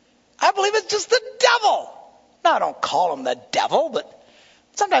 I believe it's just the devil. Now, I don't call him the devil, but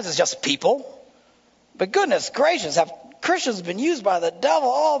sometimes it's just people. But goodness gracious, have Christians been used by the devil?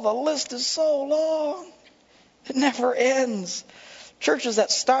 Oh, the list is so long. It never ends. Churches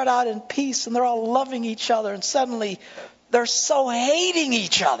that start out in peace and they're all loving each other, and suddenly they're so hating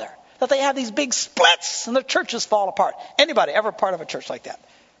each other that they have these big splits and the churches fall apart. Anybody ever part of a church like that?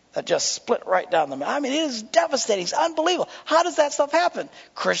 That just split right down the middle. I mean, it is devastating. It's unbelievable. How does that stuff happen?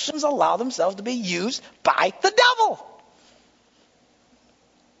 Christians allow themselves to be used by the devil.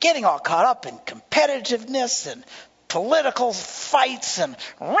 Getting all caught up in competitiveness and political fights and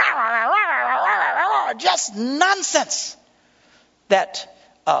just nonsense that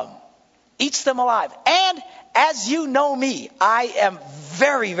eats them alive. And as you know me, I am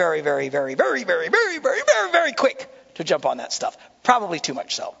very, very, very, very, very, very, very, very, very, very quick to jump on that stuff. Probably too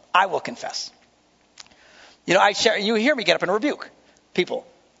much so. I will confess. You know, you hear me get up and rebuke people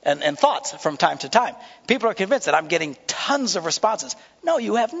and thoughts from time to time. People are convinced that I'm getting tons of responses. No,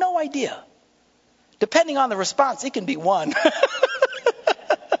 you have no idea. Depending on the response, it can be one.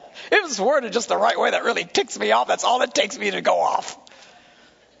 If it's worded just the right way that really ticks me off, that's all it takes me to go off.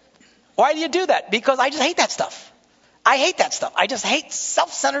 Why do you do that? Because I just hate that stuff. I hate that stuff. I just hate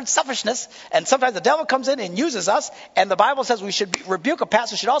self-centered selfishness. And sometimes the devil comes in and uses us. And the Bible says we should rebuke. A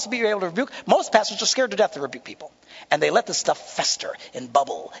pastor should also be able to rebuke. Most pastors are scared to death to rebuke people. And they let the stuff fester and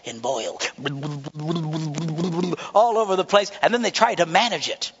bubble and boil all over the place. And then they try to manage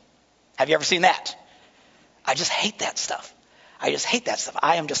it. Have you ever seen that? I just hate that stuff. I just hate that stuff.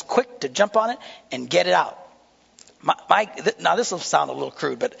 I am just quick to jump on it and get it out. Now this will sound a little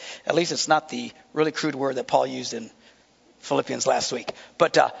crude, but at least it's not the really crude word that Paul used in Philippians last week.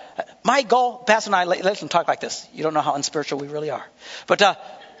 But my goal, Pastor and I, let's talk like this. You don't know how unspiritual we really are. But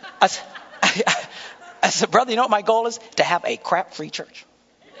I said, brother, you know what my goal is? To have a crap-free church.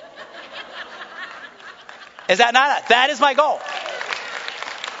 Is that not? That is my goal.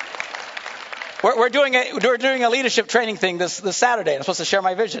 We're doing a leadership training thing this Saturday. I'm supposed to share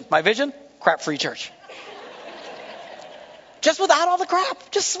my vision. My vision? Crap-free church. Just without all the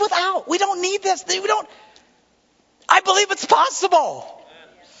crap. Just without. We don't need this. I believe it's possible.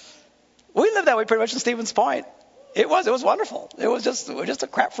 We lived that way pretty much in Stevens Point. It was wonderful. It was just a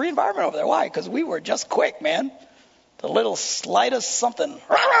crap-free environment over there. Why? Because we were just quick, man. The little slightest something.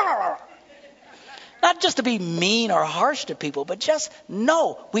 Not just to be mean or harsh to people, but just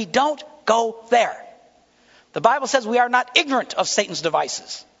no, we don't go there. The Bible says we are not ignorant of Satan's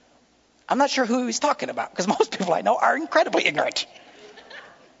devices. I'm not sure who he's talking about, because most people I know are incredibly ignorant.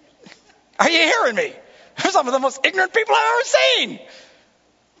 Are you hearing me? They're some of the most ignorant people I've ever seen.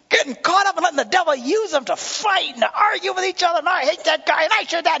 Getting caught up and letting the devil use them to fight and to argue with each other. And I hate that guy, and I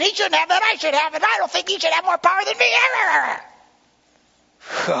should that. He shouldn't have that. I should have it. I don't think he should have more power than me.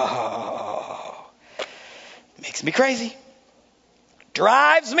 Oh, makes me crazy.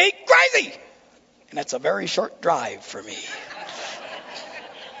 Drives me crazy. And that's a very short drive for me.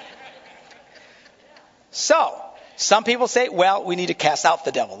 So, some people say, well, we need to cast out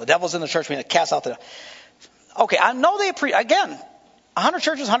the devil. The devil's in the church. We need to cast out the devil. Okay, I know again, 100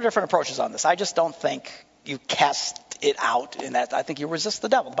 churches, 100 different approaches on this. I just don't think you cast it out in that. I think you resist the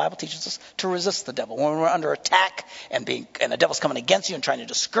devil. The Bible teaches us to resist the devil. When we're under attack and the devil's coming against you and trying to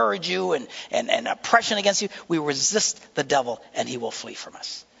discourage you and oppression against you, we resist the devil and he will flee from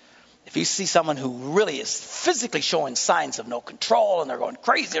us. If you see someone who really is physically showing signs of no control and they're going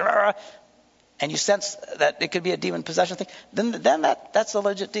crazy, and you sense that it could be a demon possession thing, then that's a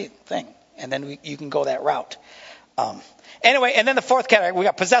legit thing. And then you can go that route. Anyway, and then the fourth category, we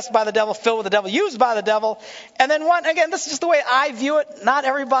got possessed by the devil, filled with the devil, used by the devil. And then again, this is just the way I view it. Not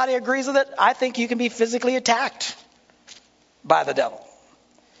everybody agrees with it. I think you can be physically attacked by the devil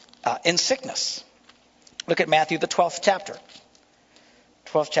in sickness. Look at Matthew, the 12th chapter.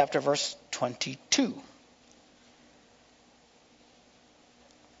 12th chapter, verse 22.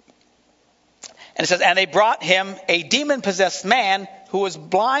 And it says, and they brought him a demon-possessed man who was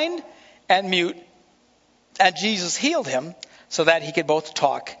blind and mute, and Jesus healed him so that he could both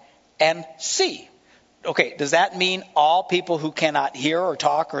talk and see. Okay, does that mean all people who cannot hear or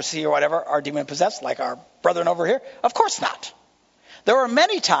talk or see or whatever are demon-possessed, like our brethren over here? Of course not. There were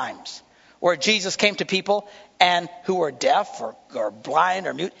many times where Jesus came to people and who were deaf or blind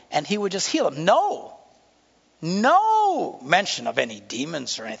or mute, and he would just heal them. No mention of any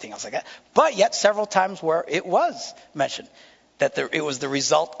demons or anything else like that. But yet several times where it was mentioned that it was the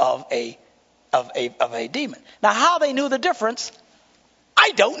result of a demon. Now, how they knew the difference,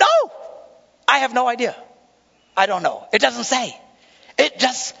 I don't know. I have no idea. I don't know. It doesn't say. It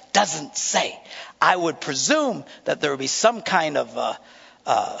just doesn't say. I would presume that there would be some kind of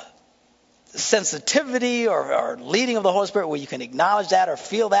sensitivity or leading of the Holy Spirit where you can acknowledge that or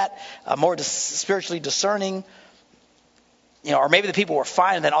feel that, more spiritually discerning. Or maybe the people were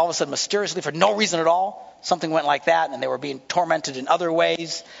fine and then all of a sudden mysteriously for no reason at all, something went like that and they were being tormented in other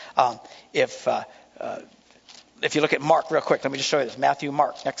ways. If you look at Mark real quick, let me just show you this. Matthew,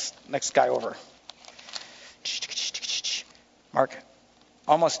 Mark, next guy over. Mark,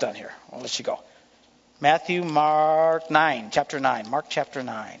 almost done here. I'll let you go. Matthew, Mark 9, chapter 9. Mark chapter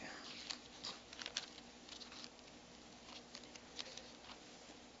 9.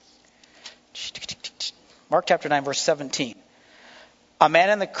 Mark chapter 9, verse 17. A man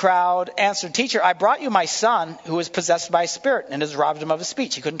in the crowd answered, Teacher, I brought you my son who is possessed by a spirit and has robbed him of his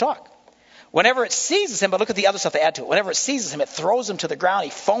speech. He couldn't talk. Whenever it seizes him, but look at the other stuff they add to it. Whenever it seizes him, it throws him to the ground.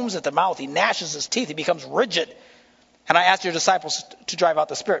 He foams at the mouth. He gnashes his teeth. He becomes rigid. And I asked your disciples to drive out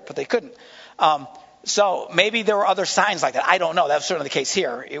the spirit, but they couldn't. So maybe there were other signs like that. I don't know. That's certainly the case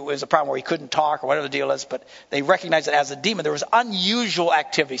here. It was a problem where he couldn't talk or whatever the deal is, but they recognized it as a demon. There was unusual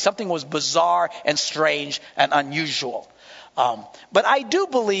activity. Something was bizarre and strange and unusual. But I do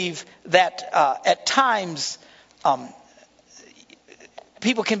believe that at times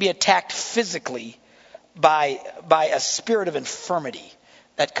people can be attacked physically by a spirit of infirmity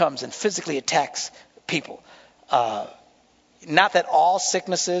that comes and physically attacks people. Not that all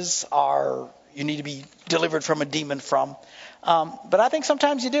sicknesses you need to be delivered from a demon from. But I think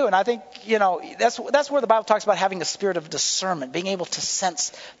sometimes you do. And I think, that's where the Bible talks about having a spirit of discernment, being able to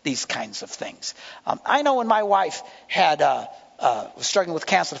sense these kinds of things. I know when my wife had was struggling with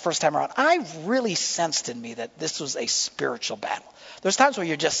cancer the first time around, I really sensed in me that this was a spiritual battle. There's times where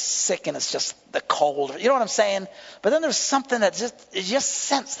you're just sick and it's just the cold. You know what I'm saying? But then there's something that just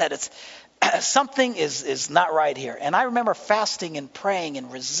sense that it's something is not right here. And I remember fasting and praying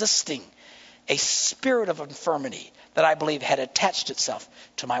and resisting a spirit of infirmity that I believe had attached itself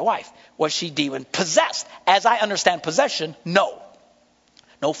to my wife. Was she demon possessed? As I understand possession, no.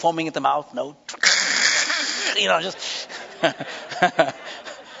 No foaming at the mouth, no, just.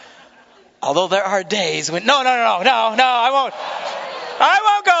 Although there are days when, no, I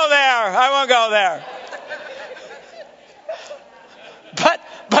won't go there.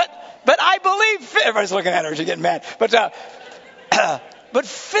 But I believe, everybody's looking at her, she's getting mad. But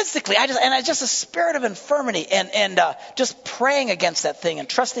physically, it's just a spirit of infirmity and just praying against that thing and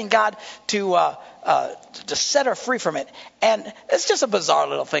trusting God to set her free from it. And it's just a bizarre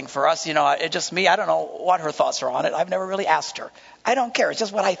little thing for us. It's just me. I don't know what her thoughts are on it. I've never really asked her. I don't care. It's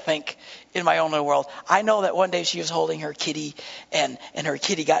just what I think in my own little world. I know that one day she was holding her kitty and her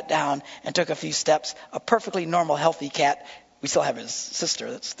kitty got down and took a few steps. A perfectly normal, healthy cat. We still have his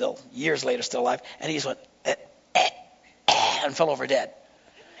sister that's still years later still alive. And he just went, and fell over dead.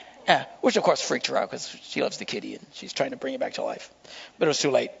 Yeah, which of course freaked her out because she loves the kitty and she's trying to bring it back to life. But it was too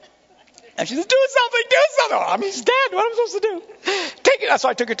late. And she said, do something. Oh, I mean, he's dead. What am I supposed to do? Take it. That's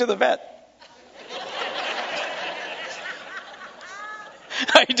why I took her to the vet.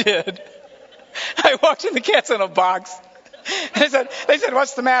 I did. I walked in, the cat's in a box. And they said,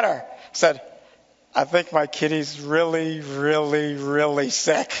 what's the matter? I said, I think my kitty's really, really, really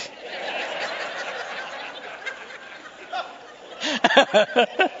sick.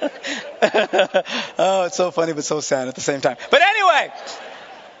 Oh, it's so funny but so sad at the same time. But anyway,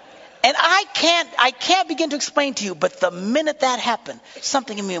 and I can't begin to explain to you, but the minute that happened,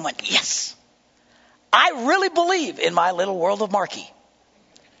 something in me went, yes. I really believe in my little world of Marky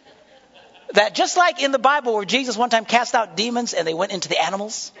that just like in the Bible where Jesus one time cast out demons and they went into the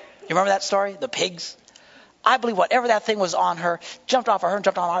animals, you remember that story, the pigs? I believe whatever that thing was on her jumped off of her and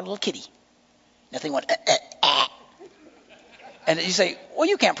jumped on our little kitty. That thing went, And you say, well,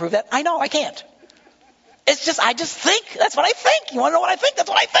 you can't prove that. I know, I can't. I just think. That's what I think. You want to know what I think? That's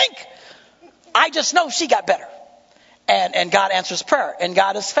what I think. I just know she got better. And God answers prayer. And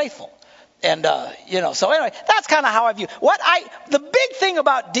God is faithful. And, so anyway, that's kind of how I view. The big thing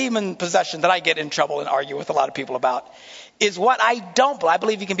about demon possession that I get in trouble and argue with a lot of people about is what I don't believe. I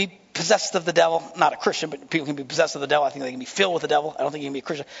believe you can be possessed of the devil. Not a Christian, but people can be possessed of the devil. I think they can be filled with the devil. I don't think you can be a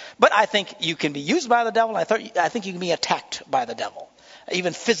Christian. But I think you can be used by the devil. I think you can be attacked by the devil.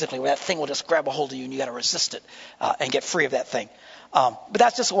 Even physically, where that thing will just grab a hold of you and you got to resist it and get free of that thing. But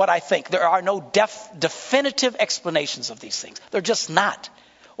that's just what I think. There are no definitive explanations of these things. They're just not.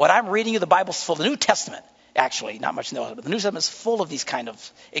 What I'm reading you, the Bible's full. The New Testament, actually, not much in the Old, but the New Testament is full of these kind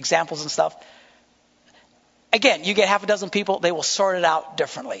of examples and stuff. Again, you get half a dozen people, they will sort it out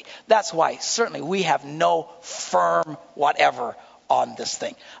differently. That's why, certainly, we have no firm whatever on this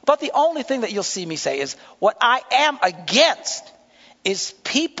thing. But the only thing that you'll see me say is what I am against is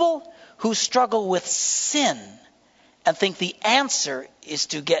people who struggle with sin and think the answer is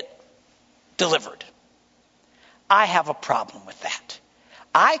to get delivered. I have a problem with that.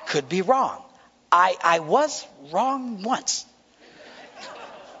 I could be wrong. I was wrong once.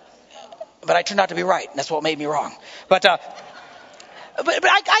 But I turned out to be right. And that's what made me wrong. But I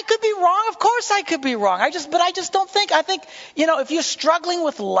could be wrong. Of course I could be wrong. I just don't think. I think, if you're struggling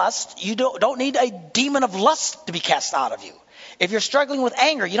with lust, you don't need a demon of lust to be cast out of you. If you're struggling with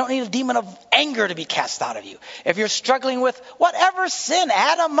anger, you don't need a demon of anger to be cast out of you. If you're struggling with whatever sin,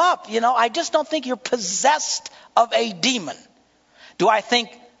 add them up. I just don't think you're possessed of a demon. Do I think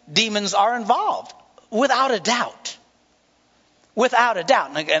demons are involved? Without a doubt. Without a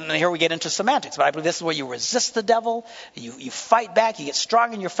doubt. And here we get into semantics. But I believe this is where you resist the devil. You fight back. You get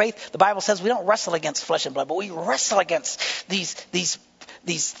strong in your faith. The Bible says we don't wrestle against flesh and blood, but we wrestle against these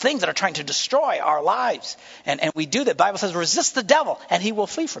things that are trying to destroy our lives. And we do that. The Bible says resist the devil and he will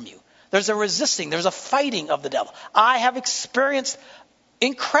flee from you. There's a resisting. There's a fighting of the devil. I have experienced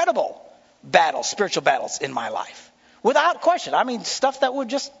incredible battles, spiritual battles in my life. Without question. I mean, stuff that would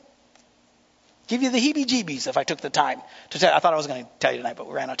just give you the heebie-jeebies if I took the time to tell you. I thought I was going to tell you tonight, but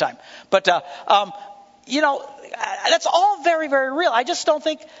we ran out of time. But, that's all very, very real. I just don't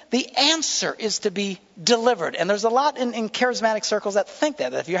think the answer is to be delivered. And there's a lot in charismatic circles that think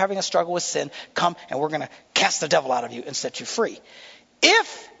that if you're having a struggle with sin, come and we're going to cast the devil out of you and set you free.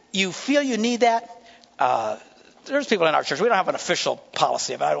 If you feel you need that, there's people in our church. We don't have an official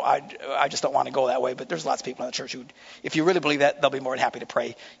policy of it. I just don't want to go that way. But there's lots of people in the church who, if you really believe that, they'll be more than happy to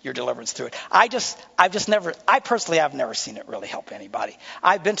pray your deliverance through it. I personally have never seen it really help anybody.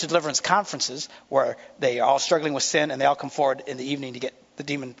 I've been to deliverance conferences where they are all struggling with sin and they all come forward in the evening to get the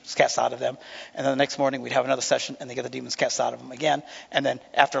demons cast out of them. And then the next morning we'd have another session and they get the demons cast out of them again. And then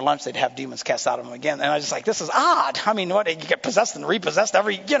after lunch they'd have demons cast out of them again. And I was just like, this is odd. I mean, what, you get possessed and repossessed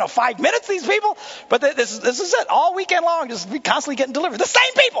every, 5 minutes, these people? But this is it. All weekend long, just constantly getting delivered. The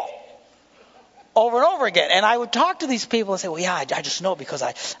same people. Over and over again. And I would talk to these people and say, well, yeah, I just know because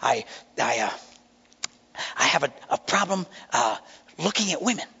I have a problem looking at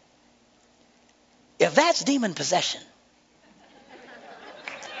women. If that's demon possession,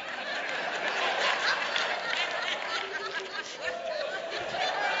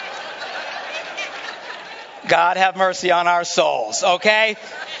 God have mercy on our souls, okay?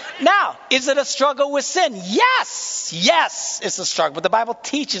 Now, is it a struggle with sin? Yes, it's a struggle. But the Bible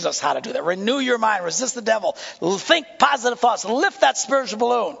teaches us how to do that. Renew your mind, resist the devil, think positive thoughts, lift that spiritual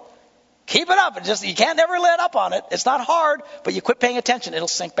balloon. Keep it up. You can't never let up on it. It's not hard, but you quit paying attention, it'll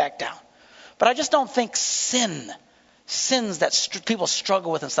sink back down. But I just don't think sins that people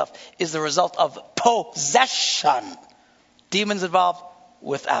struggle with and stuff is the result of possession. Demons involved,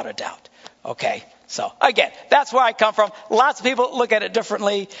 without a doubt. Okay, so again, that's where I come from. Lots of people look at it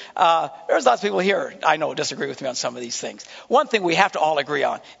differently. There's lots of people here, I know, disagree with me on some of these things. One thing we have to all agree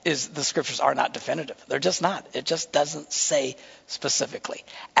on is the scriptures are not definitive. They're just not. It just doesn't say specifically.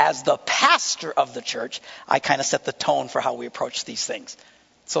 As the pastor of the church, I kind of set the tone for how we approach these things.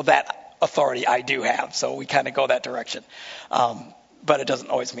 So that authority I do have. So we kind of go that direction. But it doesn't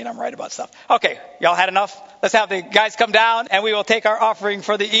always mean I'm right about stuff. Okay, y'all had enough? Let's have the guys come down and we will take our offering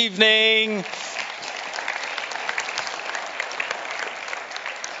for the evening.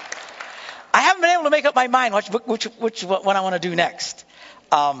 I haven't been able to make up my mind which one I want to do next.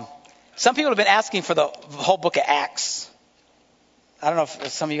 Some people have been asking for the whole book of Acts. I don't know if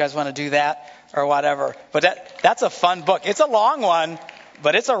some of you guys want to do that or whatever. But that's a fun book. It's a long one,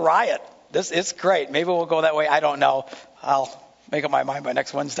 but it's a riot. It's great. Maybe we'll go that way. I don't know. I'll make up my mind by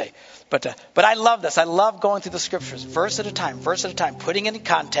next Wednesday. But I love this. I love going through the scriptures, verse at a time, putting it in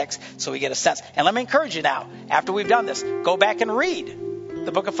context so we get a sense. And let me encourage you now, after we've done this, go back and read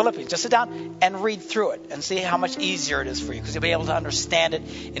the book of Philippians. Just sit down and read through it and see how much easier it is for you because you'll be able to understand it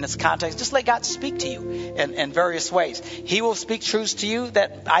in its context. Just let God speak to you in various ways. He will speak truths to you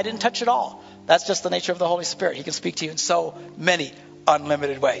that I didn't touch at all. That's just the nature of the Holy Spirit. He can speak to you in so many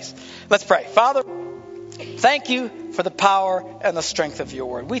unlimited ways. Let's pray. Father, thank you for the power and the strength of your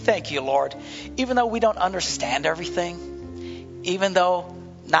word. We thank you, Lord, even though we don't understand everything, even though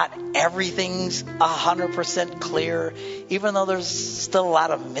not everything's 100% clear, even though there's still a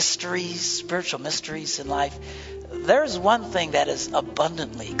lot of mysteries, spiritual mysteries in life, there's one thing that is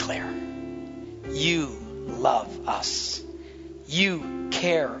abundantly clear. You love us. You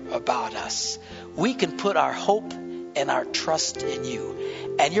care about us. We can put our hope and our trust in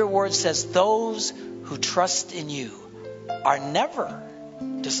you. And your word says those who trust in you are never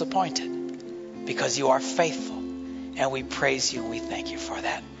disappointed because you are faithful. And we praise you and we thank you for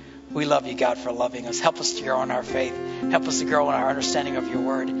that. We love you, God, for loving us. Help us to grow in our faith. Help us to grow in our understanding of your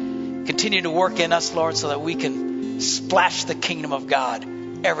word. Continue to work in us, Lord, so that we can splash the kingdom of God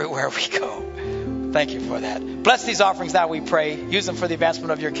everywhere we go. Thank you for that. Bless these offerings now, we pray. Use them for the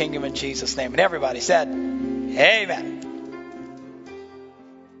advancement of your kingdom in Jesus' name. And everybody said, amen.